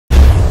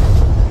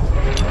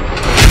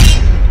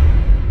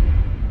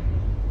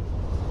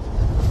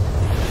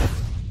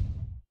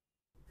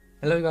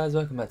Hello guys,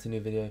 welcome back to a new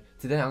video.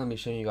 Today I'm going to be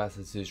showing you guys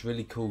how to do this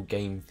really cool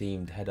game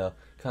themed header,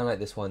 kind of like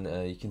this one.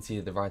 You can see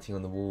the writing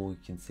on the wall, you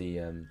can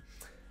see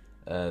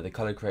the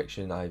color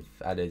correction. I've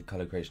added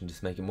color correction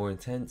just to make it more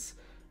intense,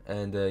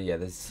 and yeah,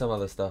 there's some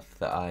other stuff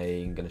that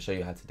I'm going to show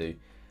you how to do.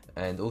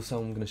 And also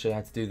I'm going to show you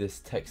how to do this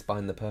text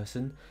behind the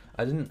person.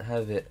 I didn't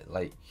have it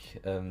like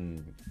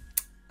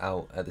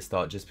out at the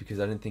start just because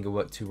I didn't think it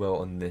worked too well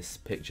on this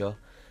picture,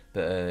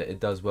 but it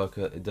does work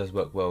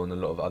well on a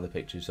lot of other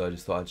pictures, so I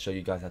just thought I'd show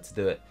you guys how to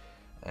do it.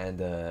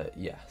 And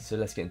yeah, so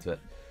let's get into it.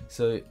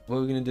 So what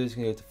we're going to do is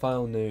we're going to go to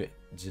File, New,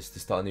 just to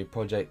start a new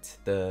project.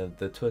 The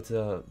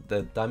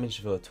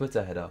dimensions for a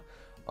Twitter header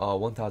are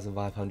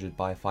 1500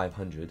 by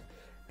 500.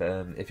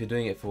 If you're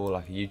doing it for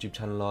like a YouTube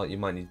channel art, you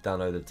might need to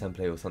download a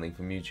template or something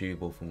from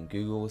YouTube or from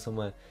Google or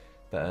somewhere.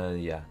 But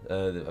yeah,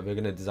 we're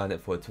going to design it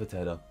for a Twitter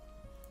header.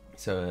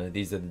 So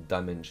these are the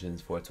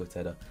dimensions for a Twitter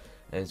header,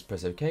 and just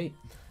press OK.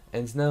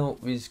 And now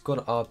we've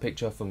got our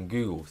picture from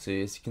Google. So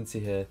as you can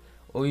see here,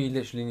 all you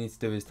literally need to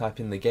do is type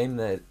in the game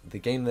that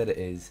it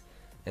is,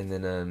 and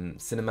then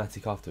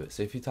cinematic after it.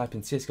 So if you type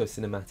in CSGO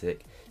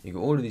cinematic, you get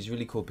all of these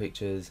really cool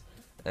pictures.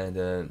 And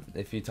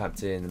if you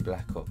typed in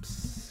Black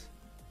Ops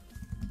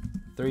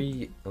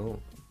 3, oh,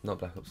 not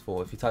Black Ops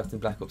 4. If you typed in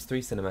Black Ops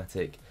 3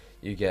 cinematic,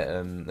 you get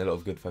a lot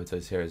of good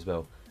photos here as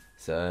well.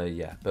 So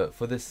yeah, but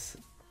for this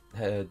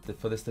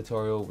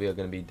tutorial, we are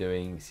going to be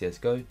doing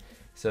CSGO.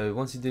 So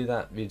once you do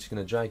that, we're just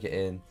going to drag it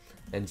in,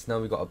 and now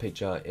we've got a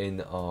picture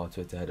in our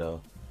Twitter header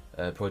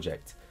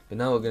project. But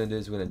now what we're going to do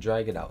is we're going to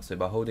drag it out. So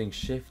by holding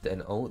Shift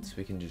and Alt,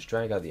 we can just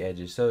drag out the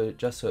edges, so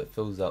just so it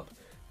fills up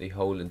the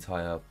whole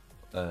entire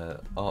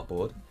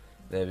artboard.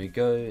 There we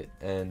go.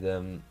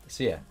 And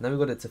so yeah, now we've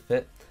got it to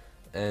fit,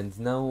 and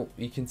now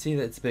you can see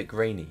that it's a bit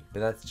grainy, but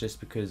that's just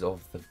because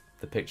of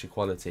the picture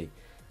quality.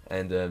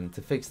 And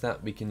to fix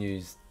that, we can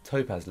use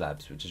Topaz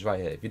Labs, which is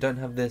right here. If you don't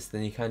have this,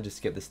 then you can just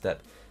skip the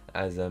step,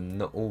 as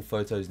not all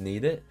photos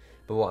need it.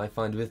 But what I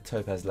find with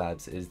Topaz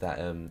Labs is that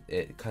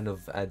it kind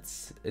of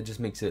it just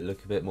makes it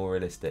look a bit more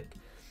realistic,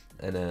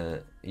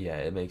 and yeah,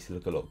 it makes it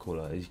look a lot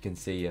cooler. As you can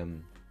see,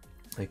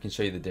 I can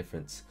show you the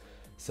difference.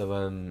 So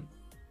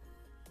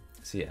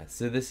so yeah,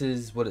 so this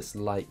is what it's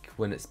like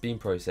when it's being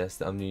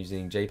processed. I'm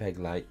using JPEG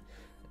Lite,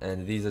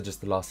 and these are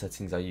just the last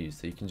settings I use.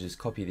 So you can just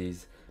copy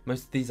these.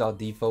 Most of these are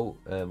default.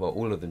 Well,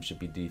 all of them should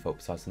be default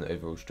besides from the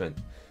overall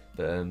strength.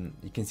 But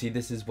you can see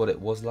this is what it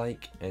was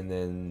like, and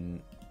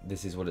then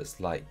this is what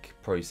it's like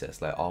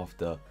processed, like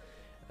after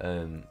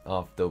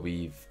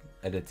we've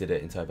edited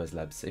it in Topaz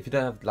Labs. If you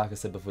don't have, like I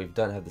said before, if you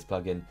don't have this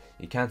plugin,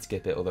 you can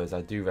skip it, although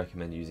I do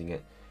recommend using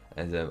it,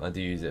 and I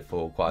do use it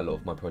for quite a lot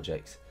of my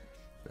projects.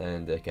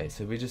 And okay,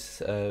 so we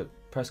just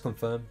press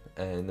confirm,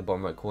 and in the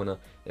bottom right corner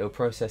it will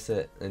process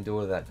it and do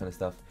all of that kind of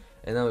stuff.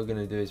 And now what we're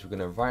going to do is we're going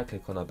to right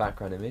click on our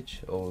background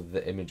image, or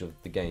the image of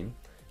the game.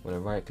 We're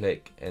going to right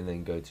click and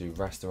then go to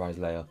rasterize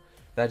layer.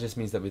 That just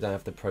means that we don't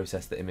have to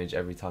process the image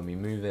every time we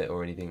move it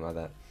or anything like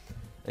that.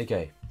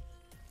 Okay,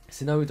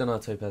 so now we've done our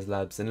Topaz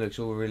Labs and it looks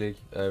all really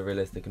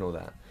realistic and all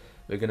that.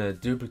 We're going to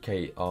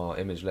duplicate our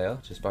image layer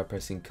just by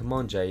pressing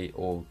Command J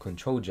or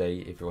Control J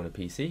if you're on a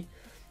PC.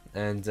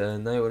 And now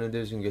what we're going to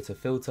do is we're going to go to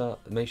Filter.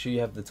 Make sure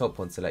you have the top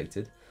one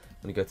selected.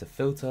 I'm going to go to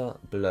Filter,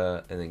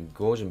 Blur, and then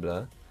Gaussian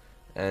Blur.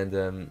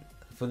 And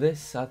for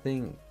this, I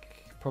think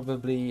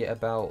probably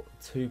about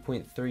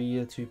 2.3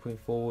 or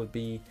 2.4 would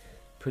be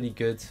pretty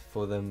good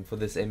for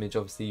this image.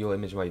 Obviously your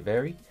image might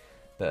vary,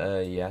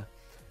 but yeah.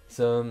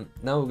 So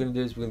now what we're going to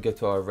do is we're going to go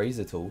to our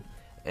eraser tool,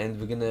 and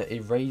we're going to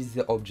erase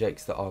the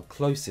objects that are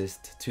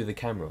closest to the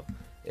camera.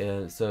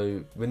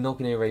 So we're not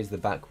going to erase the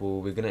back wall.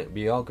 We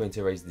are going to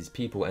erase these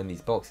people and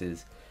these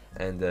boxes,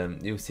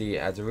 and you'll see it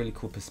adds a really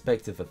cool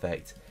perspective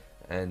effect,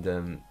 and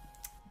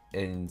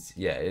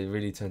yeah, it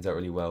really turns out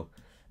really well.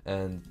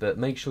 But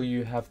make sure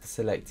you have the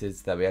selected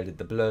that we added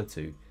the blur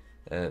to.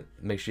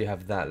 Make sure you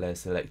have that layer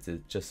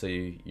selected, just so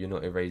you're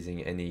not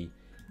erasing any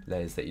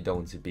layers that you don't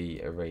want to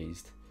be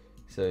erased.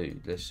 So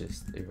let's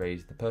just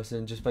erase the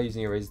person just by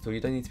using eraser tool.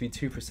 You don't need to be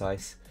too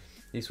precise.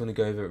 You just want to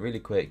go over it really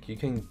quick. You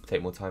can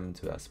take more time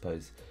into it, I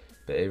suppose,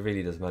 but it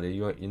really doesn't matter.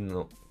 You're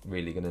not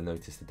really going to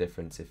notice the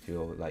difference if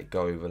you're like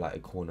go over like a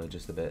corner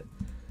just a bit.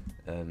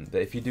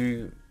 But if you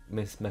do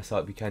mess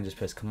up, you can just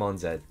press Command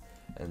Z,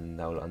 and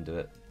that will undo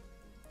it.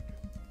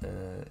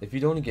 If you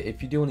do want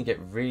to get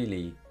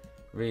really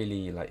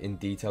like in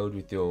detailed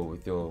with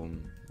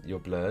your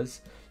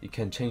blurs, you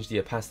can change the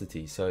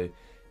opacity. So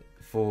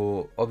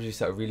for objects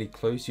that are really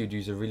close, you'd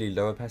use a really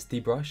low opacity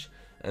brush,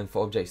 and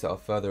for objects that are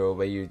further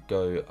away, you'd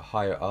go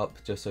higher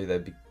up, just so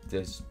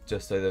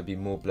there'd be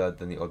more blurred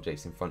than the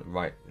objects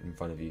right in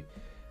front of you.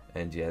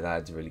 And yeah, that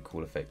adds a really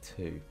cool effect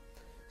too.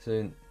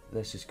 So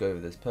let's just go over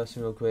this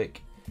person real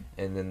quick,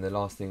 and then the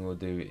last thing we'll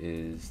do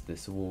is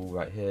this wall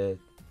right here,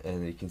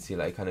 and you can see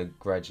like it kind of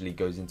gradually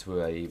goes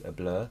into a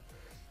blur.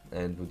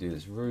 And we'll do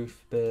this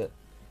roof bit,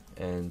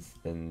 and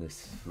then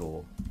this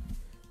floor,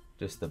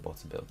 just the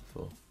bottom bit of the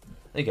floor.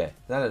 Okay,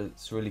 that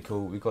looks really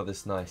cool. We've got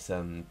this nice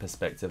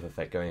perspective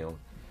effect going on.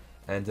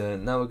 And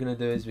now what we're going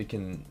to do is we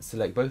can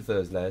select both of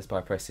those layers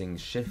by pressing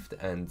Shift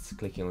and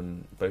clicking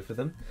on both of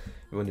them.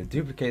 We want to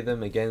duplicate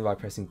them again by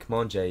pressing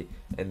Command J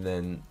and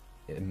then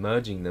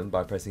merging them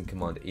by pressing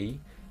Command E.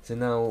 So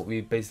now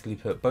we basically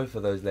put both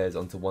of those layers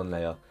onto one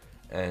layer,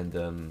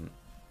 and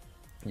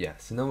yeah,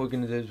 so now what we're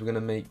going to do is we're going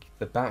to make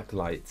the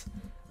backlight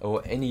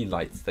or any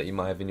lights that you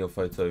might have in your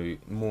photo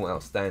more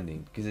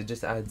outstanding, because it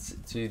just adds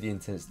to the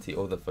intensity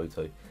of the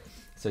photo.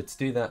 So to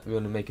do that, we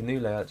want to make a new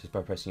layer just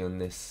by pressing on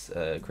this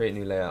create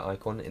new layer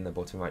icon in the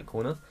bottom right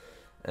corner,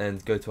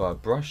 and go to our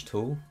brush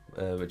tool,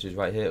 which is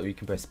right here, or you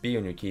can press B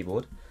on your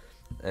keyboard,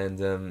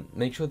 and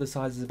make sure the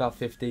size is about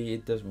 50.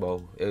 It does,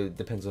 well, it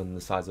depends on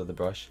the size of the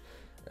brush,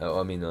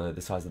 the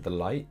size of the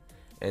light.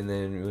 And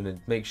then we want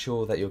to make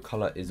sure that your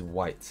color is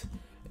white,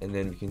 and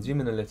then we can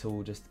zoom in a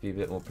little just to be a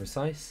bit more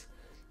precise,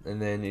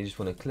 and then you just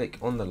want to click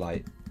on the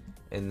light,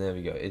 and there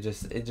we go. It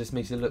just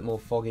makes it look more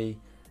foggy,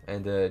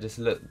 and just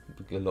look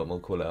a lot more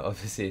cooler.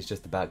 Obviously it's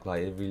just a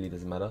backlight, it really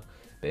doesn't matter,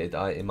 but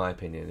in my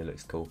opinion it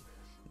looks cool.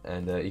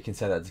 And you can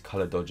set that to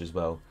color dodge as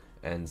well,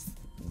 and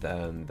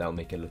that'll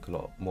make it look a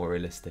lot more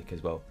realistic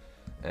as well.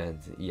 And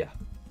yeah,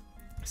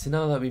 so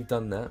now that we've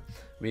done that,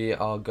 we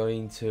are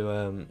going to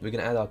we're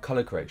going to add our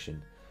color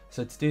correction.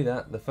 So to do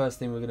that, the first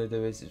thing we're going to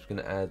do is we're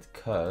going to add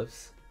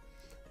curves,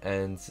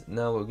 and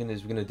now what we're going to do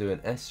is we're going to do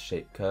an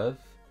S-shaped curve.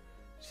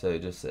 So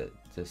just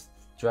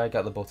drag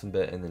out the bottom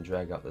bit and then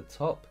drag out the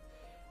top.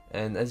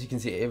 And as you can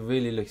see, it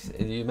really looks,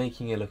 you're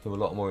making it look a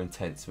lot more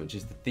intense, which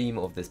is the theme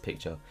of this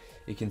picture.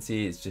 You can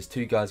see it's just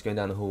two guys going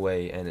down a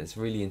hallway, and it's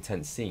a really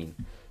intense scene.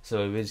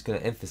 So we're just going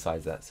to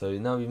emphasize that. So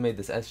now we've made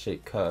this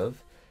S-shaped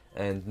curve,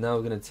 and now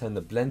we're going to turn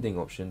the blending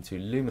option to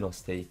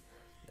luminosity,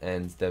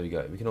 and there we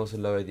go. We can also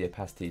lower the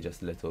opacity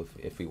just a little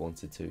if we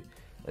wanted to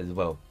as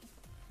well.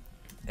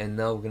 And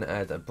now we're going to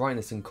add a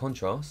brightness and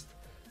contrast.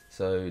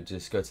 So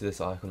just go to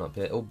this icon up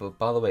here. Oh, but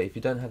by the way, if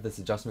you don't have this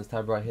adjustments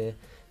tab right here,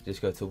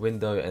 just go to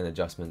window and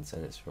adjustments,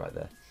 and it's right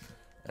there.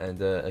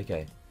 And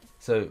okay,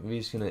 so we're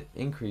just going to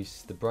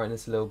increase the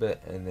brightness a little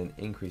bit, and then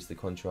increase the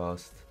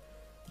contrast,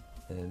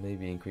 and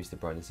maybe increase the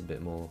brightness a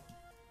bit more.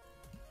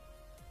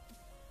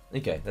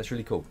 Okay, that's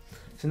really cool.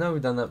 So now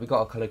we've done that, we've got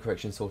our color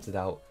correction sorted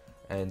out,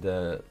 and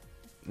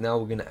now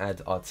we're going to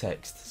add our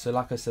text. So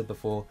like I said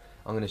before,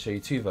 I'm going to show you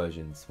two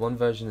versions. One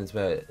version is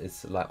where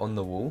it's like on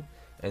the wall,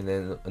 and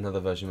then another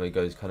version where it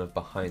goes kind of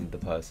behind the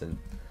person.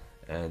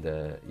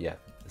 And yeah,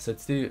 so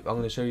to do, I'm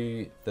going to show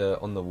you the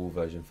on the wall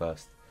version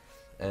first,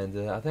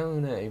 and I think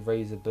I'm going to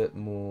erase a bit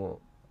more.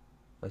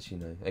 Actually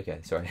no, okay,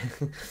 sorry.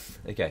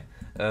 Okay,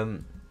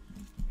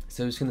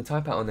 so we're just going to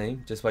type out our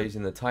name just by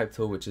using the type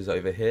tool, which is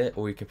over here,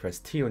 or you can press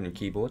T on your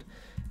keyboard,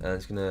 and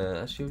it's going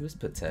to, actually we'll just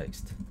put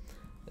text.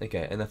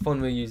 Okay, and the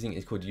font we're using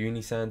is called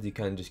Unisand. You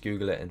can just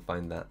Google it and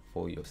find that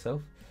for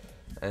yourself.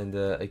 And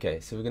okay,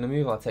 so we're going to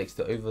move our text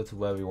over to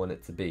where we want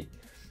it to be.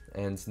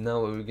 And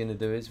now what we're going to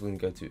do is we're going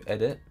to go to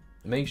edit.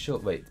 Make sure,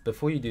 wait,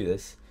 before you do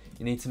this,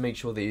 you need to make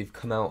sure that you've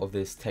come out of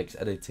this text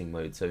editing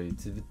mode. So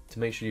to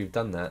make sure you've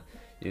done that,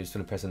 you're just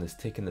going to press on this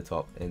tick in the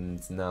top, and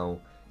now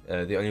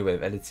the only way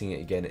of editing it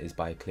again is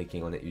by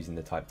clicking on it using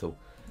the type tool.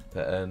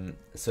 But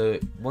so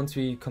once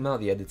we come out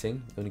of the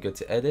editing, we're going to go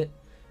to edit,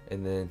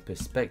 and then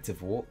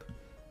perspective warp,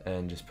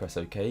 and just press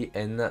OK,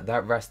 and that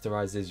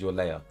rasterizes your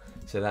layer.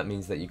 So that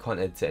means that you can't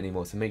edit it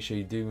anymore, so make sure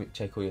you do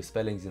check all your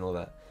spellings and all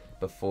that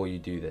before you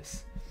do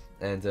this.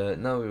 And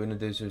now what we're going to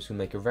do is we're just going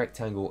to make a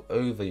rectangle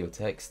over your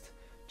text,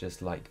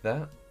 just like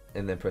that,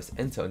 and then press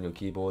enter on your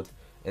keyboard,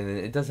 and then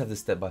it does have the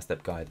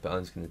step-by-step guide, but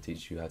I'm just going to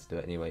teach you how to do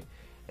it anyway.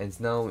 And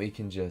now we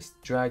can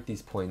just drag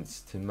these points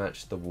to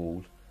match the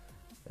wall,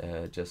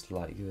 just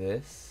like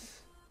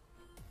this,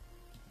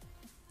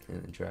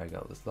 and then drag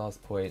out this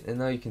last point, and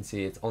now you can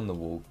see it's on the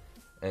wall,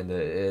 and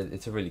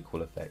it's a really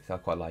cool effect. I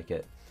quite like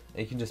it. And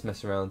you can just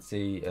mess around,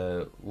 see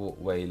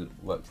what way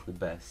works the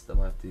best. I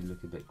might have to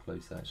look a bit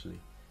closer actually.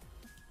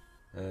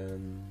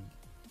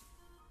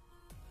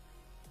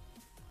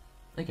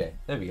 Okay,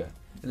 there we go.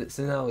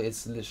 So now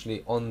it's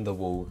literally on the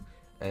wall,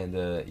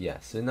 and yeah.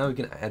 So now we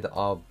can add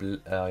our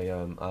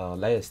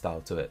layer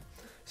style to it.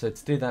 So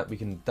to do that, we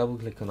can double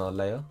click on our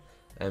layer,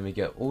 and we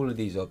get all of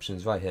these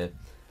options right here.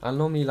 I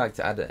normally like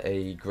to add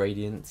a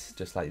gradient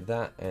just like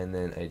that, and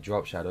then a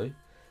drop shadow.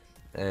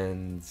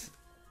 And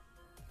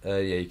yeah,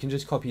 you can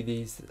just copy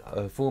these.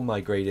 For my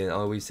gradient, I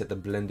always set the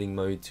blending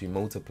mode to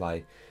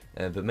multiply,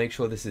 but make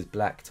sure this is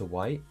black to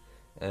white,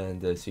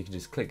 and so you can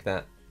just click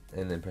that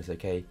and then press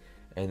OK,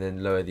 and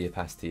then lower the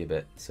opacity a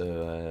bit.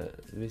 So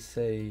we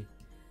say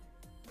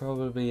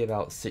probably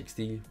about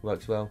 60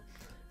 works well,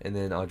 and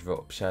then our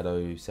drop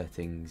shadow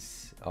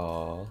settings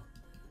are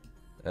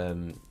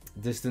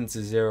distance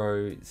is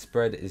 0,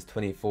 spread is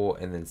 24,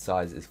 and then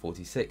size is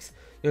 46.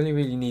 You only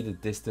really need a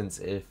distance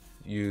if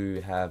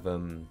you have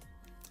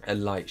a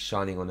light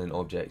shining on an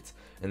object,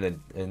 and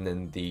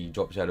then the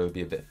drop shadow will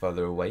be a bit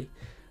further away.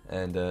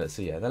 And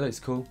so yeah, that looks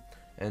cool.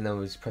 And then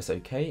we'll just press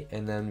OK,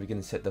 and then we're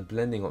going to set the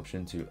blending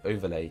option to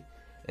overlay,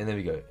 and there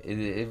we go.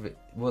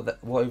 What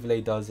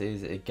overlay does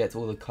is it gets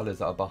all the colors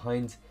that are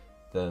behind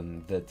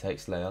the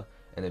text layer,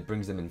 and it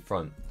brings them in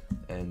front.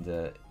 And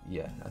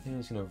yeah, I think I'm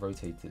just going to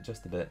rotate it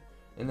just a bit,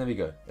 and there we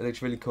go. It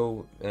looks really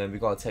cool. We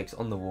got our text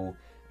on the wall,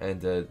 and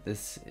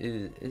this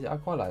is I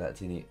quite like that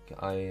technique.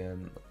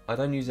 I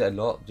don't use it a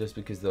lot just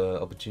because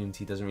the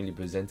opportunity doesn't really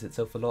present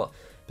itself a lot,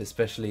 but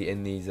especially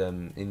in these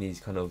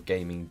kind of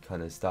gaming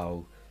kind of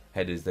style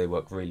headers, they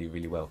work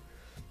really well.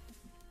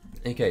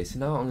 Okay, so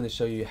now I'm going to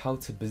show you how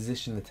to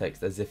position the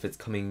text as if it's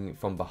coming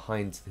from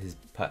behind his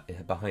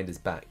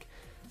back.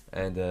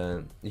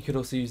 And you could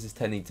also use this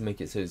technique to make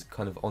it so it's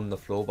kind of on the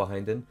floor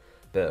behind him,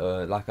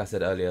 but like I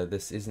said earlier,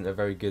 this isn't a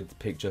very good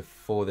picture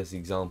for this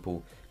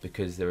example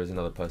because there is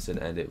another person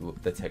and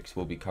the text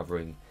will be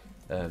covering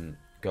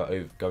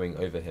going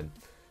over him.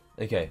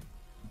 Okay,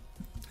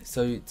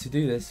 so to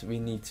do this we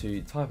need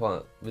to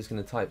we're just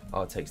going to type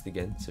our text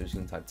again. So we're just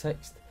going to type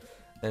text,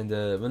 and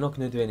we're not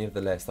going to do any of the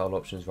layer style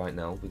options right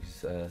now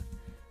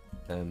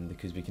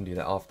because we can do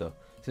that after.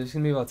 So just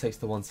going to move our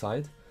text to one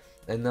side,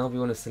 and now we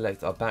want to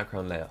select our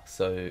background layer,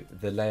 so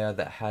the layer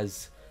that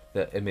has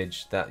the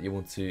image that you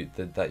want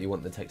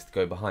the text to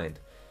go behind.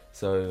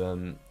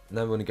 So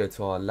now we want to go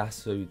to our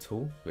lasso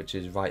tool, which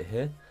is right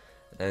here,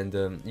 and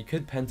you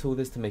could pen tool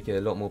this to make it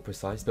a lot more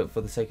precise, but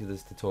for the sake of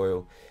this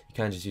tutorial you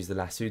can just use the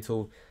lasso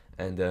tool,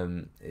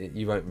 and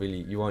you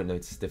won't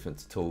notice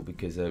difference at all,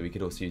 because we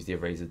could also use the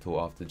eraser tool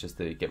after just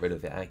to get rid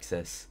of the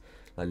excess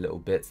little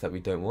bits that we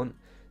don't want.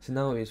 So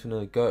now we just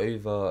want to go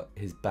over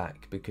his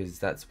back because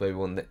that's where we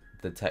want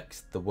the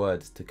text, the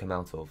words to come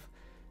out of.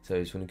 So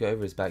we just want to go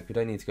over his back. We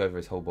don't need to go over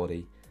his whole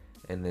body,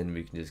 and then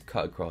we can just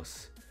cut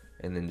across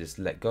and then just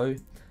let go,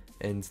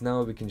 and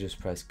now we can just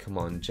press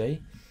Command J,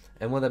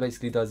 and what that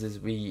basically does is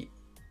we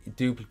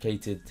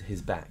duplicated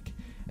his back.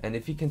 And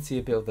if you can see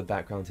a bit of the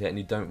background here and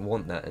you don't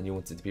want that and you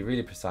want it to be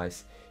really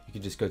precise, you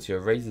can just go to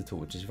your eraser tool,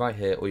 which is right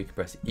here, or you can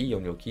press E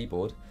on your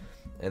keyboard,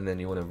 and then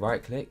you want to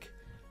right click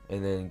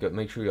and then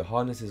make sure your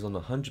hardness is on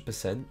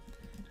 100%,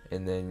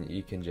 and then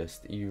you can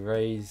just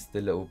erase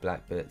the little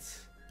black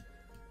bits,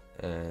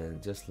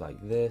 and just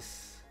like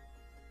this,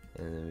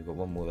 and then we've got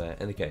one more there.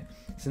 And okay,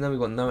 so now we've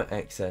got no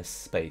excess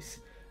space,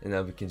 and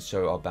now we can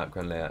show our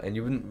background layer, and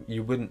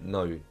you wouldn't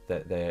know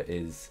that there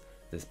is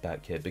this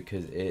back here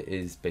because it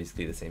is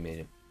basically the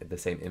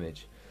same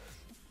image.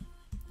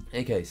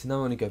 Okay, so now I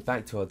want to go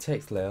back to our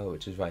text layer,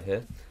 which is right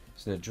here.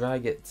 Just going to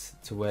drag it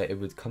to where it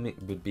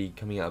would be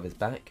coming out of his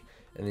back,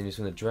 and then just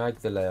going to drag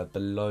the layer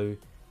below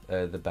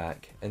the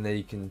back, and there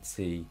you can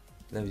see.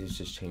 Let me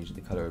just change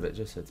the color a bit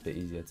just so it's a bit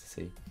easier to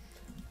see.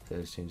 So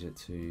let's change it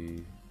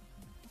to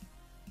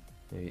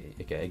maybe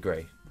a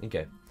grey.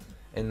 Okay,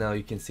 and now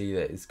you can see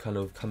that it's kind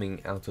of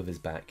coming out of his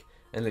back,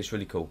 and it looks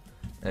really cool.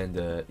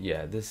 And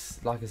yeah,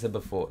 this, like I said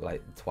before,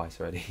 like twice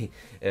already,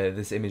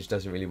 this image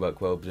doesn't really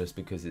work well just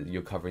because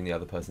you're covering the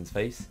other person's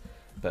face,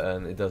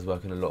 but it does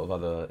work on a lot of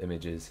other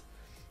images.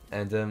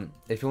 And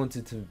if you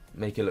wanted to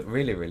make it look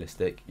really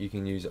realistic, you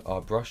can use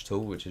our brush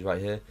tool, which is right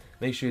here.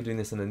 Make sure you're doing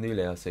this on a new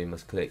layer, so you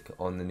must click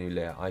on the new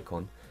layer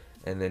icon,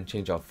 and then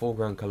change our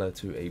foreground color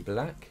to a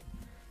black,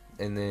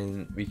 and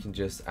then we can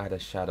just add a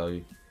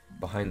shadow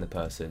behind the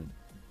person,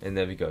 and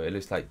there we go. It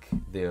looks like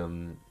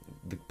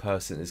the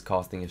person is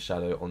casting a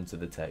shadow onto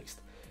the text,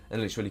 and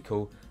it looks really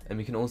cool. And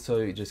we can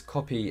also just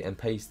copy and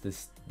paste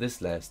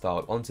this layer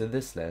style onto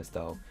this layer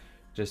style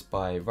just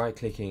by right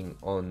clicking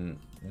on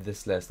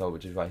this layer style,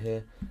 which is right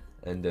here,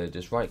 and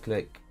just right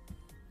click,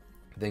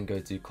 then go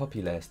to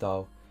copy layer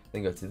style,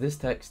 then go to this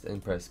text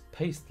and press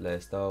paste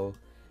layer style,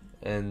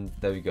 and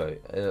there we go.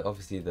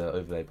 Obviously the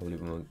overlay probably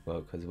won't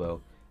work as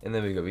well, and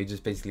there we go. We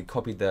just basically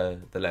copied the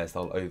layer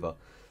style over.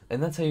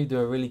 And that's how you do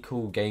a really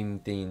cool game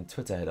themed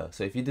Twitter header.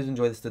 So if you did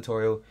enjoy this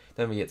tutorial,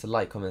 don't forget to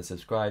like, comment and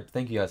subscribe.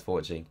 Thank you guys for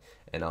watching,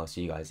 and I'll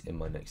see you guys in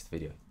my next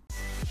video.